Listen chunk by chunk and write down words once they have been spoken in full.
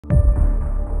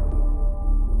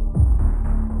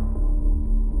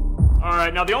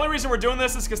Alright, now the only reason we're doing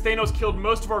this is because Thanos killed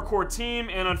most of our core team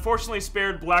and unfortunately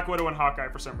spared Black Widow and Hawkeye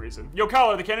for some reason. Yo,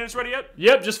 Kyle, are the candidates ready yet?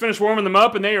 Yep, just finished warming them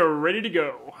up and they are ready to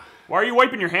go. Why are you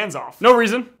wiping your hands off? No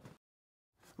reason.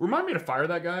 Remind me to fire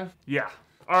that guy? Yeah.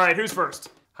 Alright, who's first?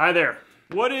 Hi there.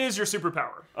 What is your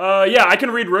superpower? Yeah, I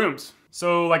can read rooms.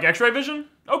 So, like X-ray vision?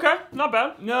 Okay, not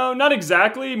bad. No, not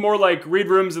exactly. More like read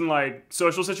rooms in, like,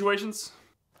 social situations.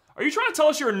 Are you trying to tell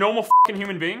us you're a normal f***ing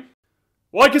human being?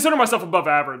 Well, I consider myself above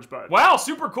average, but... Wow,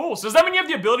 super cool. So does that mean you have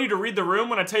the ability to read the room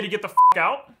when I tell you to get the f***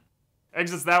 out?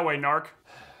 Exits that way, narc.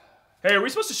 Hey, are we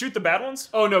supposed to shoot the bad ones?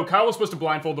 Oh no, Kyle was supposed to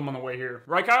blindfold them on the way here.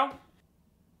 Right, Kyle?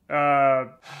 God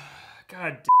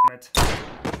damn it.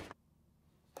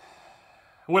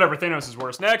 Whatever, Thanos is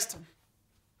worse. Next.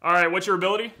 Alright, what's your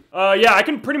ability? Yeah, I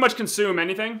can pretty much consume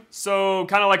anything. So,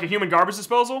 kind of like a human garbage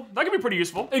disposal. That can be pretty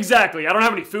useful. Exactly. I don't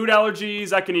have any food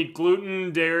allergies. I can eat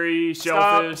gluten, dairy,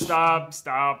 shellfish.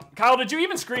 Stop. Kyle, did you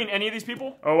even screen any of these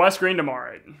people? Oh, I screened them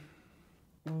alright.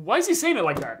 Why is he saying it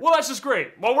like that? Well, that's just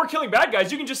great. While we're killing bad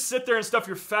guys, you can just sit there and stuff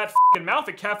your fat f***ing mouth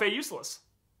at Cafe Useless.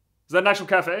 Is that an actual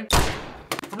cafe?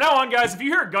 From now on, guys, if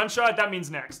you hear a gunshot, that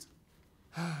means next.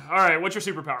 Alright, what's your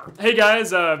superpower? Hey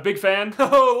guys, big fan.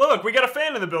 Oh, look, we got a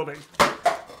fan in the building.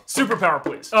 Superpower,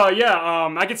 please.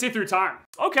 I can see through time.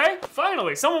 Okay,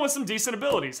 finally, someone with some decent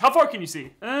abilities. How far can you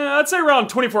see? I'd say around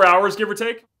 24 hours, give or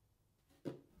take.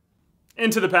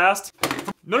 Into the past.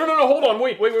 No, hold on,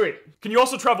 wait. Can you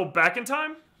also travel back in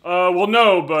time? Well,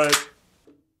 no, but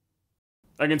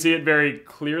I can see it very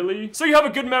clearly. So you have a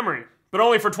good memory, but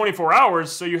only for 24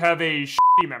 hours, so you have a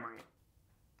shitty memory.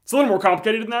 It's a little more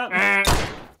complicated than that.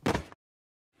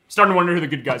 Starting to wonder who the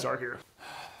good guys are here.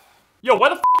 Yo, why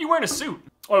the f are you wearing a suit?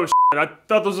 Oh shit, I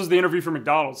thought this was the interview for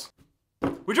McDonald's.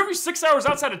 We drove you 6 hours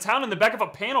outside of town in the back of a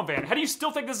panel van. How do you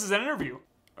still think this is an interview?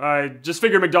 I just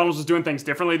figured McDonald's was doing things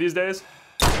differently these days.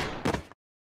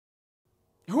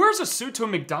 Who wears a suit to a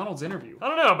McDonald's interview? I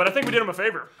don't know, but I think we did him a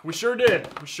favor. We sure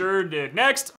did.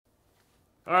 Next.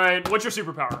 Alright, what's your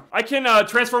superpower? I can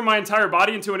transform my entire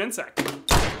body into an insect.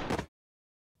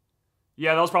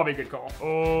 Yeah, that was probably a good call.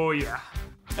 Oh, yeah.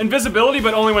 Invisibility,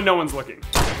 but only when no one's looking.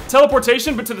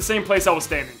 Teleportation, but to the same place I was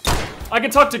standing. I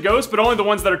can talk to ghosts, but only the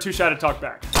ones that are too shy to talk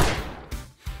back.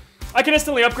 I can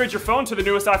instantly upgrade your phone to the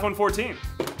newest iPhone 14.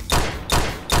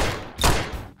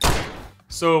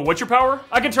 So, what's your power?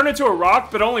 I can turn into a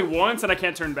rock, but only once, and I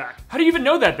can't turn back. How do you even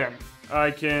know that, then?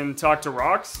 I can talk to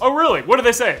rocks. Oh, really? What do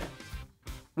they say?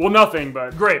 Well, nothing,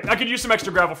 but... Great, I could use some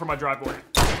extra gravel for my driveway.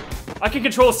 I can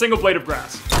control a single blade of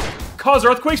grass. Cause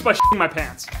earthquakes by shitting my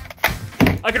pants.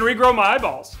 I can regrow my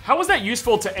eyeballs. How is that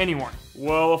useful to anyone?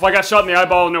 Well, if I got shot in the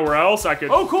eyeball and nowhere else, I could...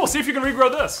 Oh, cool, see if you can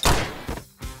regrow this.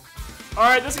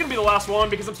 Alright, this is gonna be the last one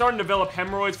because I'm starting to develop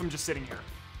hemorrhoids from just sitting here.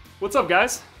 What's up,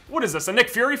 guys? What is this, a Nick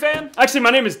Fury fan? Actually,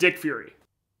 my name is Dick Fury.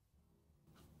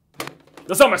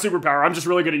 That's not my superpower, I'm just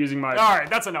really good at using my... Alright,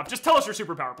 that's enough. Just tell us your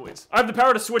superpower, please. I have the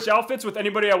power to switch outfits with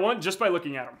anybody I want just by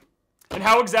looking at them. And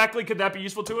how exactly could that be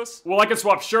useful to us? Well, I can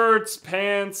swap shirts,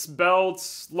 pants,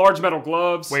 belts, large metal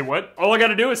gloves. Wait, what? All I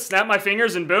gotta do is snap my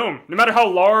fingers and boom. No matter how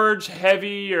large,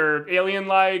 heavy, or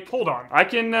alien-like. Hold on. I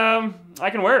can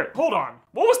wear it. Hold on.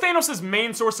 What was Thanos'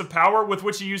 main source of power with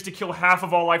which he used to kill half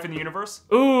of all life in the universe?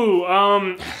 Ooh,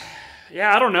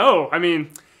 yeah, I don't know. I mean,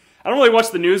 I don't really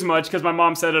watch the news much because my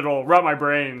mom said it'll rot my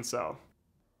brain, so.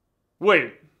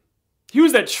 Wait. He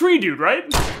was that tree dude, right?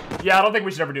 Yeah, I don't think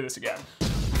we should ever do this again.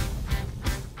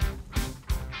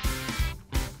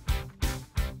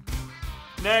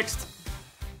 Next.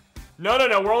 No,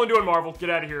 we're only doing Marvel. Get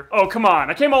out of here. Oh, come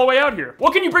on. I came all the way out here.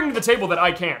 What can you bring to the table that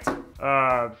I can't?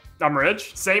 I'm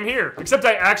rich. Same here. Except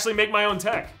I actually make my own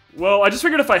tech. Well, I just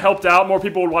figured if I helped out, more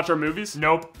people would watch our movies.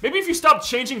 Nope. Maybe if you stopped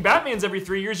changing Batmans every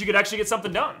 3 years, you could actually get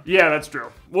something done. Yeah, that's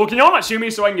true. Well, can y'all not shoot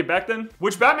me so I can get back then?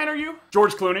 Which Batman are you?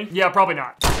 George Clooney. Yeah, probably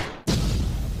not.